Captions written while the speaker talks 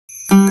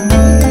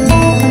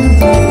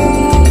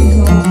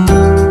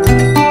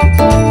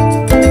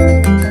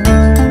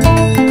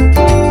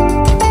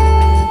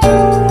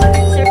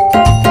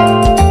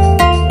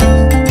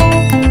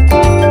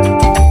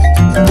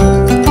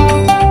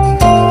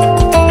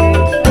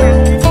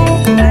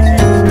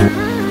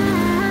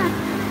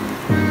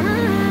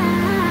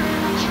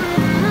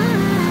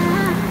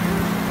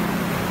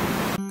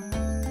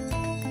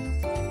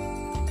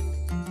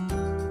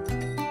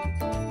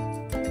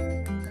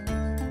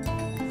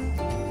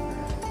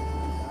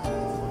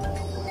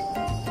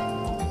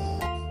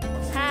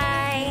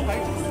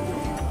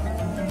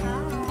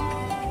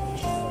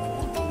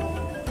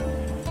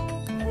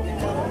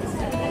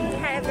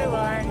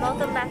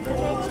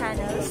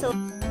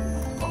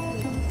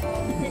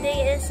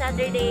is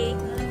Saturday,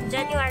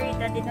 January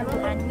 22,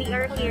 and we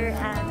are here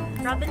at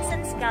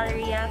Robinson's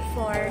Galleria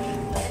for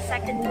the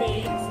second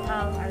day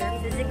of our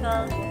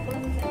physical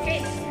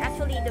trip.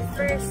 Actually, the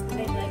first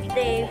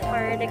day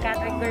for the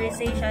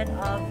categorization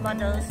of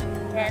models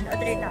and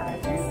other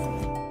talents.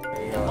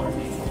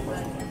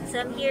 So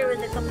I'm here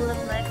with a couple of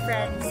my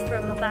friends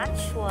from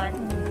batch 1.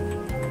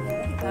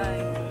 Hi.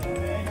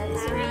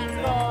 It's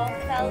Rico,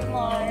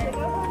 Felmore,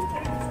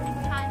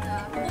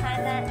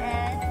 Hannah,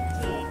 and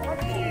Jake.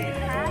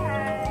 Hi!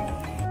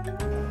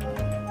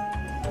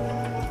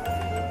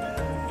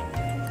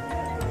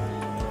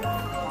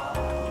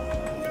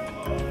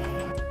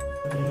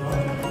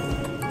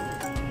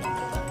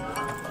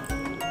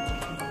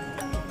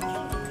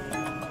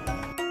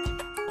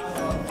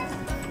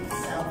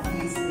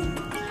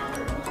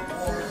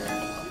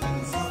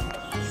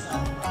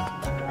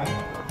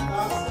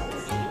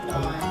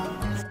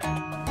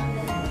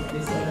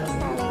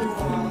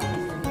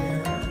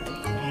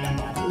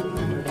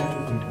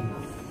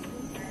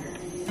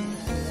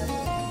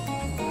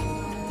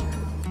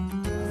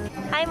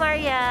 Hi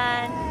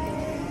Marian!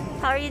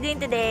 How are you doing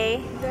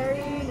today?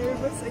 Very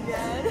nervous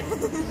again.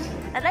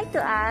 I'd like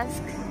to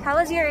ask, how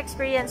was your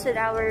experience with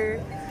our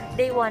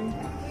day 1?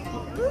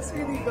 It was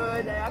really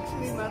good. I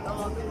actually met a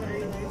lot of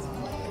very nice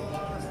people.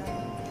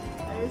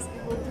 I was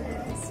able to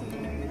really see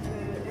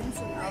the ins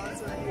and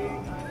outs of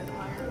being an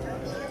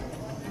admirer.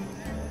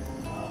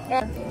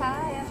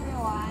 Hi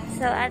everyone.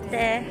 So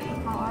Ate,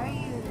 How are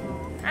you?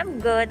 I'm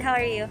good. How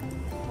are you?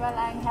 Well,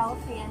 I'm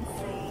healthy and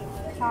safe.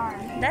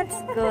 Charmed.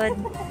 That's good.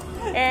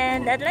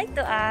 And I'd like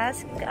to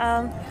ask,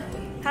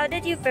 how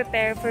did you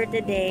prepare for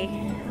today?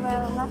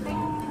 Well, nothing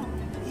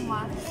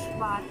much,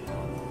 but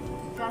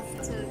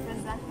just to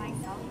present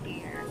myself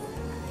here.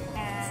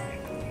 And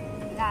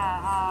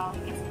yeah,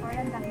 it's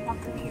important that you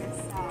have to be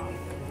yourself.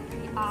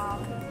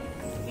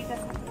 Be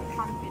just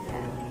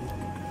confident.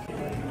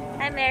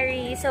 Hi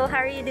Mary. So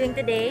how are you doing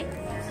today?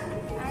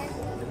 I'm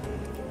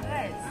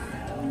good.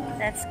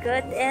 That's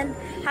good. And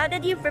how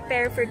did you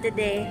prepare for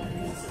today?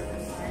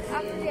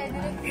 Actually, I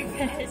didn't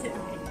prepare today.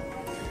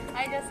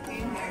 I just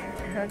came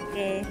here.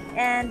 Okay.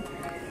 And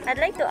I'd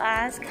like to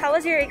ask, how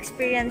was your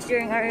experience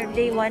during our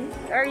day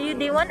 1? Are you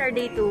day 1 or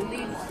day 2?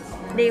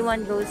 Day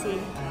 1 go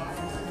see.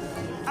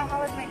 How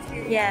was my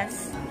experience?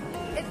 Yes.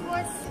 It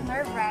was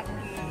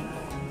nerve-wracking,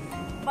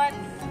 but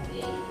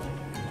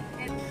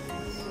it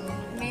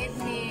made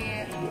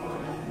me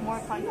more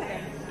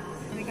confident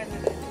because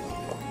of it.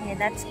 Yeah,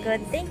 that's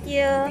good. Thank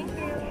you. Thank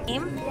you.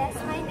 Name? Yes,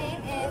 my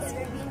name is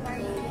Ruby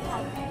Marie.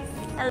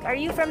 Are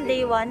you from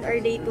day 1 or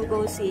day 2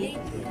 go see?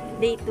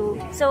 Day 2.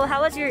 So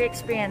how was your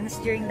experience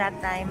during that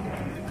time?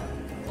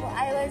 Well,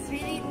 I was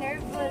really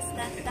nervous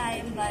that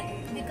time, but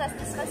because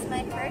this was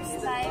my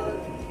first time,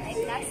 like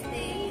last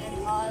day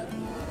and all,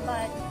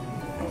 but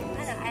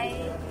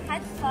I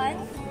had fun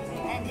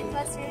and it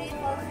was really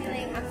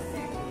fulfilling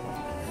after.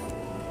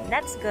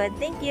 That's good.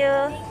 Thank you.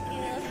 Thank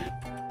you.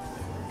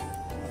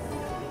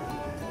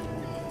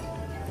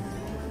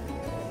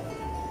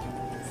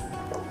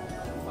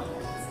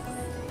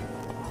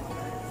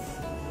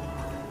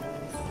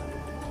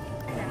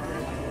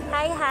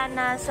 Hi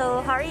Hannah.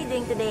 So how are you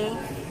doing today?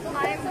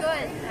 I'm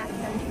good,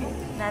 actually.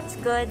 That's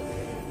good.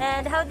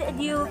 And how did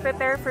you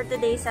prepare for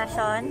today's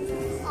session?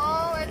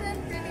 Oh, I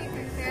didn't really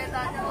prepare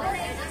that much.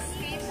 I just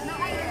came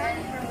here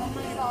and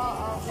saw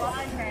a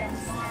lot of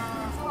friends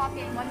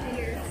talking one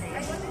year.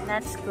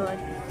 That's good.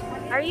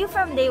 Are you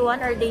from day 1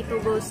 or day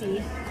 2 go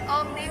see?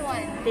 Day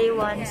 1. Day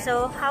 1.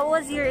 So how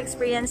was your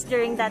experience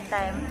during that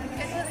time?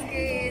 It was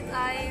great.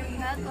 I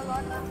met a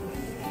lot of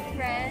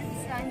friends,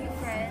 new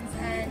friends,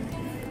 and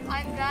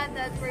I'm glad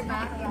that we're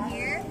back in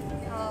here,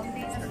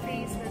 face to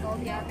face with all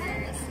the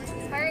others,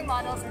 inspiring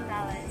models and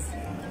talents.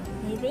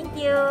 Okay, thank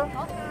you.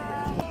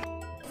 Welcome.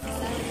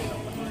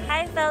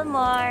 Hi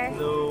Felmore.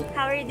 Hello.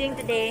 How are you doing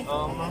today?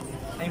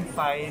 I'm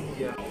fine.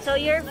 Yeah. So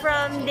you're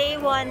from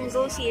day 1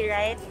 go see,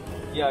 right?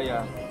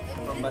 Yeah.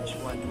 From batch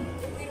 1.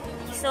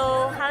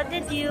 So how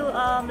did you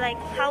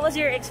how was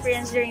your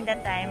experience during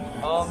that time?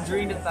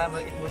 During the time,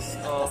 it was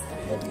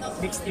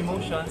mixed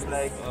emotions.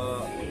 Like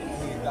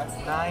that's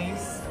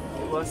nice.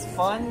 It was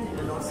fun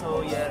and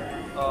also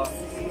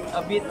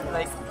a bit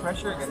like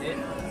pressure ganit.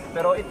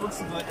 Pero it was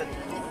good at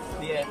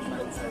the end.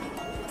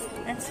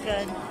 That's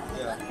good.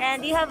 Yeah.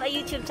 And you have a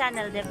YouTube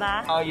channel,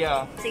 diba?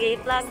 Yeah.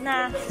 Sige, plug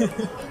na.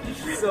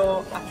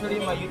 So actually,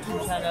 my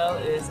YouTube channel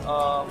is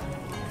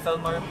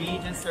Felmore B.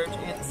 Just search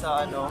it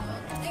sa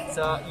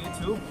sa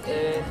YouTube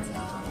and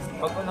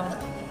wag ko nang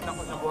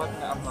nabuhat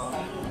na account.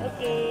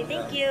 Okay,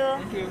 thank you.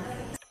 Thank you.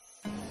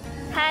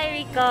 Hi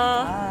Rico.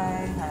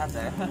 Hi,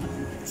 ate.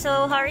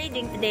 So how are you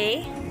doing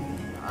today?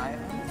 I'm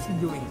actually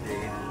doing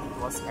great. It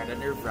was kind of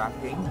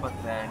nerve-wracking, but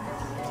then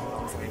I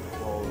was like,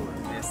 "Whoa,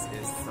 this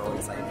is so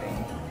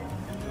exciting."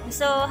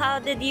 So how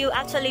did you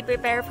actually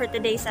prepare for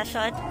today's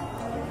session?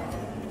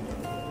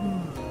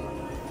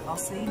 I'll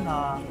say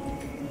na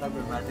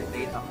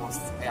nag-meditate ako.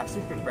 I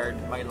actually prepared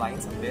my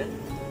lines a bit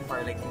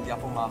para like hindi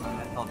ako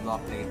mental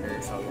block later.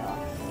 So yeah.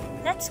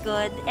 That's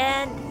good.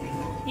 And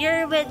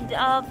you're with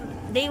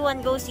day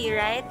one go-see,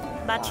 right?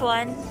 Batch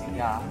 1.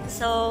 Yeah.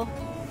 So,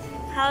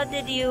 how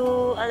did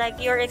you, like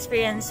your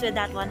experience with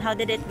that one? How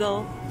did it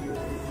go?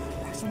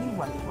 Actually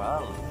went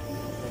well.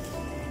 Like,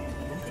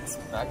 I didn't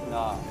expect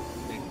na.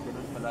 Like,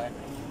 ganun pala.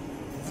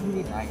 It's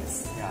really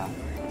nice. Yeah.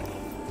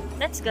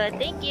 That's good.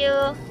 Thank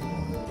you.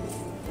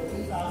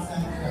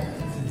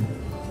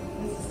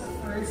 This is the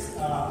first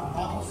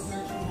model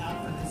search we have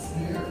for this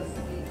year.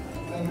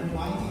 I'm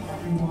reminding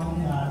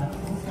everyone that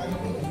it's going to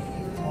be a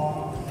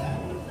year-long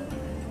event.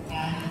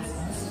 And it's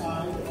going to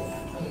start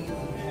actually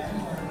in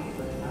January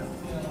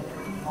until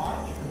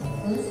March for the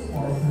first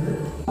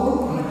quarter.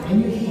 In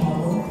your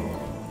model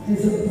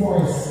is, of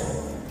course,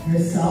 your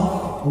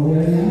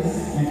self-awareness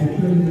and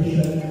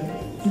determination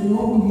to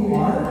know who you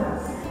are,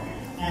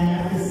 and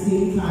at the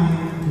same time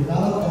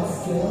develop that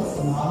skills,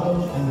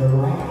 knowledge, and the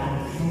right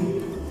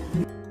attitude.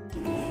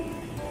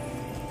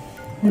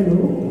 Hello.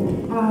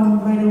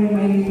 By the way,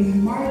 my name is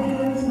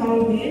Marlon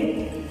Saudin.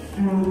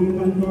 You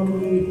can call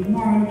me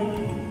Mark.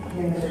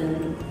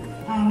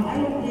 I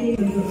don't think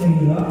I'm a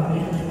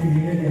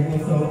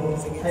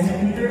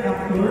theater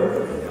actor,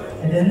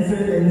 a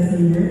dancer, and a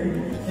singer.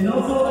 And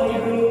also I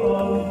do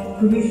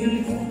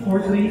commissioned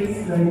portraits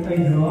like I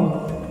draw.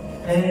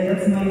 And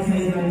that's my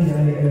sideline that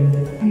I do.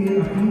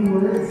 Hear a few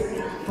words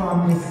from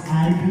Miss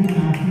Andrew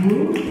Matthew.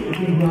 You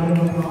can round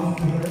of applause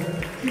to her.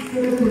 She's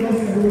going to put us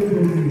through the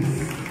release.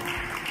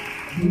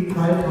 Be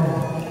part of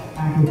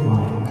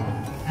Amplify.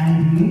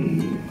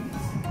 Andrew.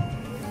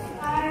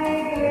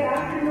 Hi, good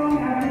afternoon,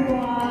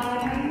 everyone.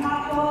 I'm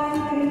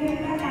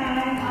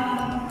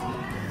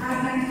as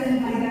mentioned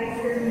by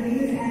Dr.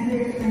 Lee and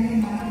Chimney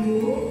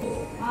Llanos.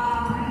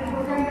 I'm the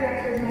program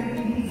director of my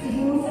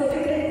PDCU. So if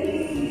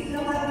you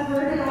still haven't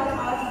heard about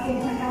us, you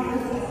can check out our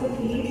social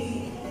page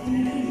and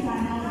YouTube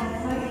channel. That's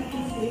my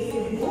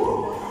PDCU.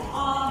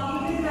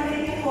 We've been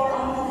running for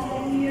almost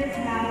 10 years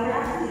now. We're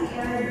actually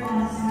aired on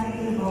Sky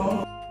Cable.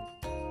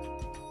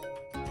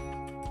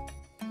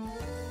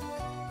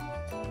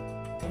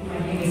 My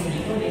name is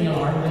Rico. They know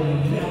I'm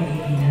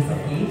 18 years of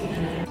age.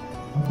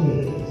 Okay.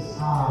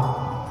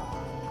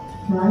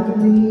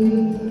 Privately,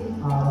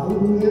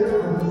 over here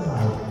on the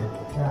side.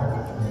 Yeah,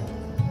 that's right.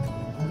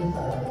 On the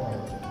side.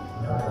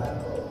 Right.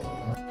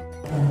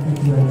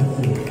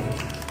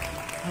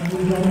 And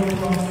we're going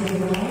across the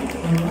line.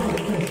 Alright,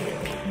 so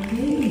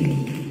maybe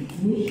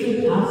we should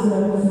ask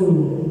them to.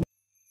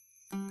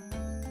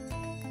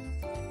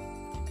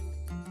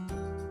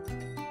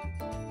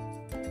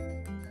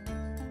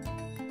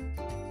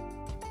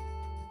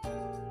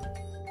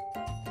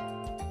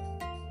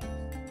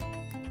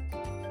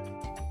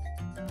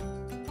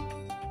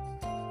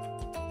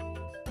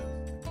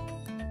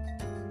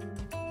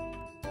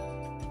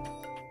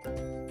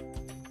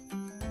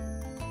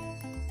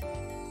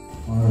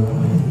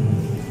 Alright,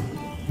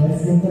 let's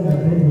give them a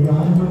big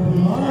round of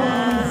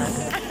applause.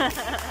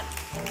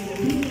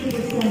 Keep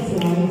your sense,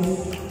 guys.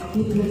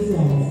 Keep your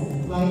sense.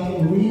 Like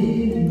we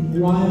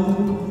one.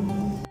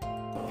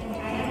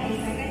 I am a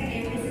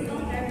second-year physical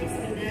therapy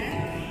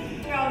student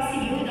from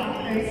CU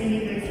Doctors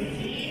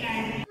University,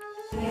 and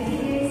 19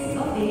 years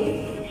of age.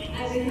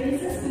 I'm a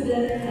research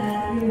student at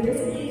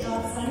University of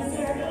San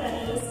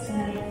Carlos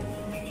and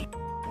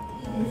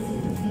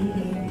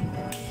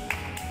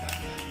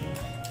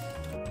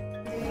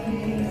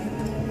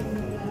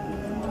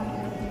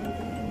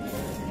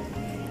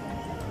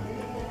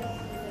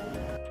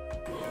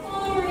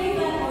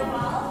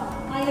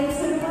I am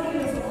 31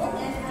 years old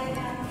and I am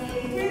a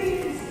third-year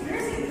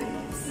nursing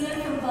student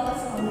from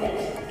Dallas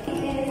College. It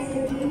is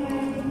Regine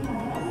Martin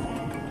Carlos,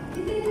 and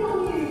you can call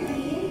me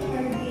Regine or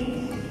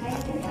Regine. I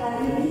think a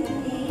unique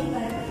name,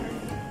 but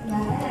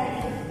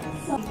yeah,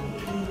 so.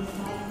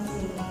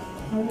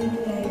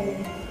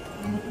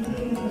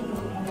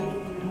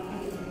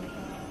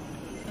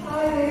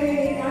 Hi,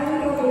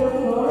 I'm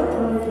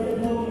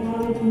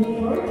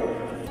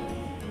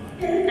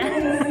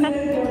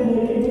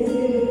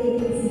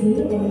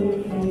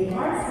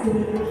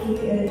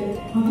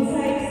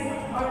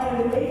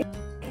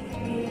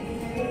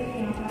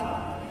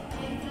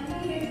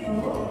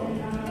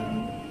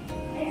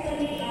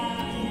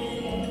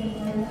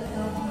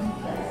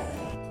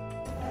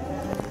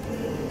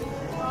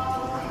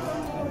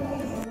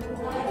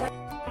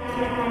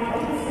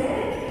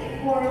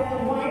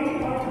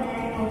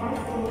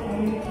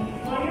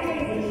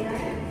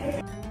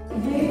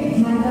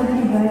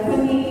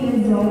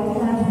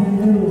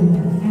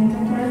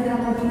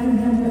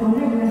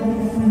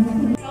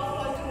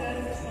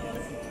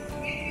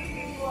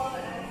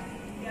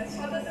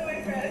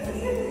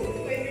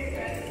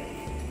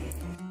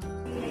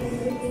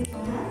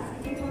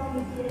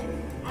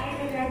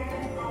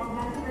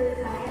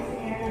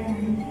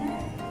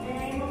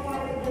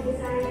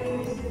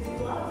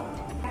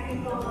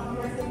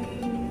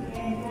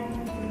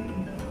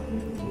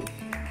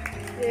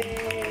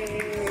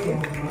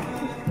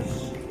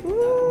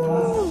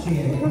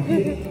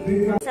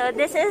So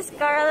this is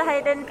Carl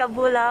Hayden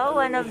Cabulao,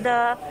 one of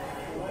the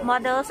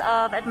models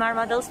of Edmar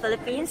Models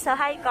Philippines. So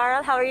hi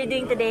Carl, how are you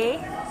doing today?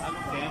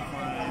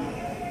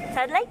 So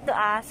I'd like to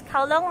ask,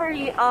 how long are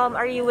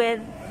you with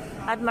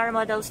Admar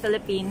Models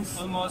Philippines?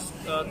 Almost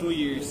 2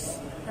 years.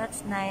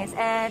 That's nice.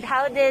 And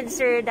how did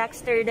Sir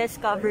Dexter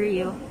discover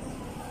you?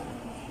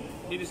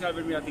 He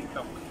discovered me on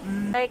TikTok.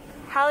 Like,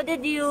 how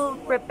did you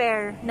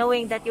prepare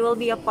knowing that you will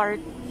be a part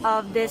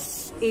of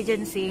this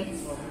agency?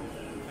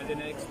 I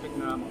didn't expect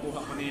na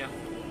makuha ko niya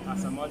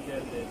as a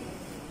model. Then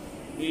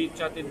he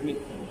chatted me.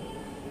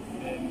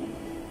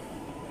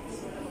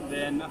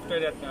 Then after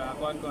that,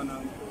 kuhaan ko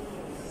ng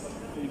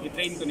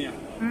i-train ko niya.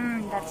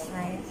 That's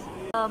nice.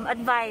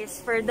 Advice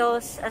for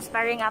those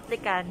aspiring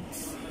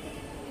applicants.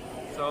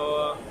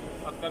 So,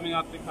 upcoming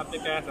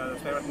applicants,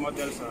 aspiring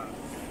models,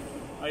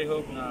 I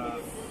hope na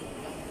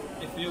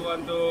if you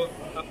want to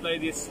apply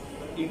this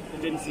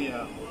agency,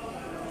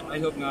 I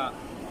hope na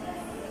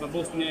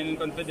ma-boost niya yung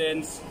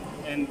confidence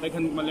and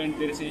daghan ma-learn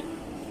diri si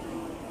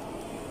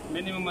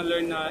many mo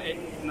ma-learn na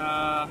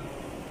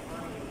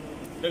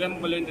daghan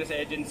ma-learn diri sa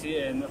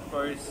agency, and of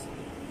course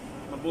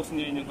ma-boost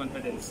niya yung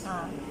confidence.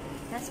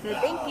 That's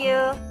good. Thank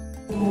you.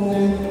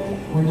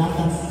 We're not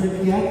that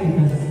strict yet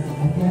because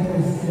again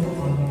we're still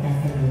on the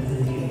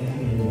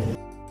categorization.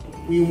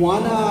 We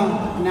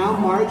wanna now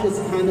March is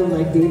kind of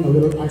like doing a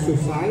little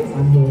exercise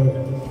on the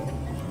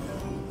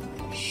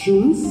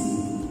shoes,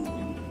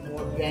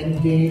 more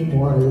bending,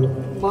 more.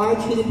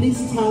 March, can you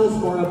please tell us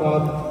more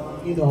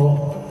about, you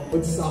know,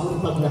 unsang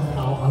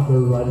paglakaw on the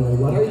runway?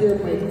 What are your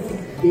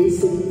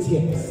basic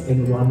tips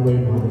in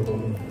runway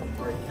modeling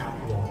or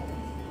catwalk?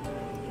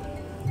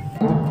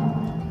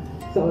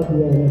 Sa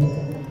audience,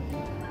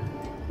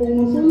 kung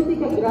musulti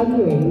ka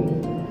runway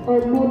or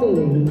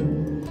modeling,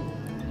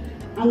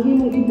 ang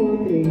imong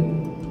i-portray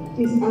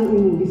is ang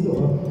imong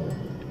isuot.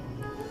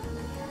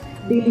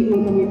 Dili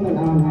man kami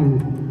tanawangan.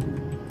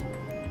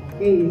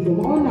 Okay, so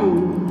maunang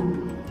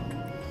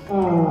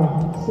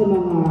sa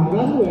mga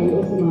runway o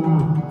sa mga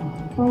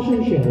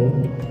fashion show,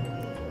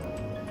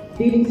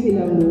 dili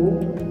sila mo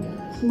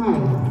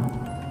smile.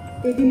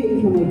 Kaya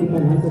dili mo may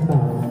kita na sa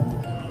tao.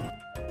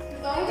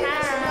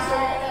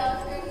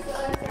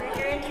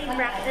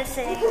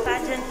 Practicing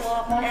pageant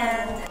walk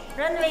and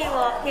runway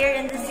walk here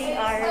in the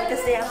CR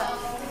kasi I have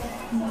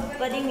a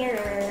body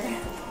mirror.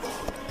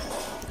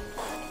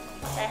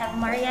 I have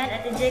Marian,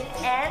 Atijik,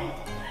 and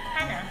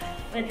Hannah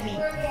with me.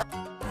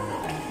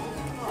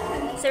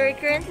 So we're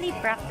currently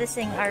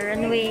practicing our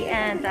runway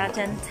and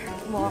pageant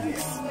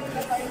walks.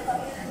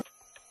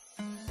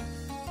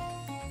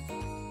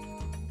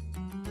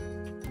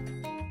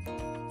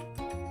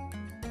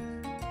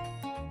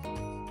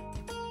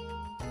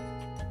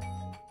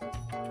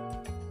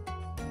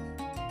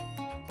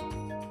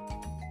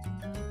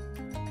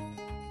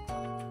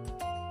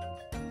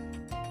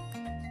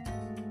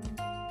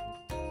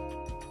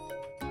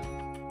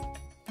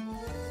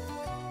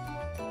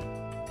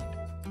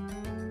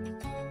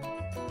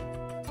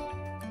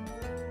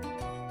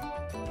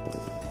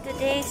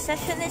 Today's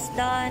session is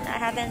done. I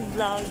haven't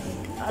vlogged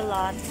a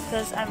lot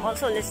because I'm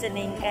also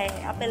listening kay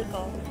Apple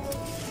ko.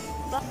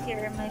 But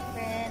here are my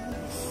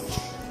friends.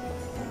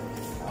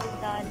 All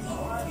done.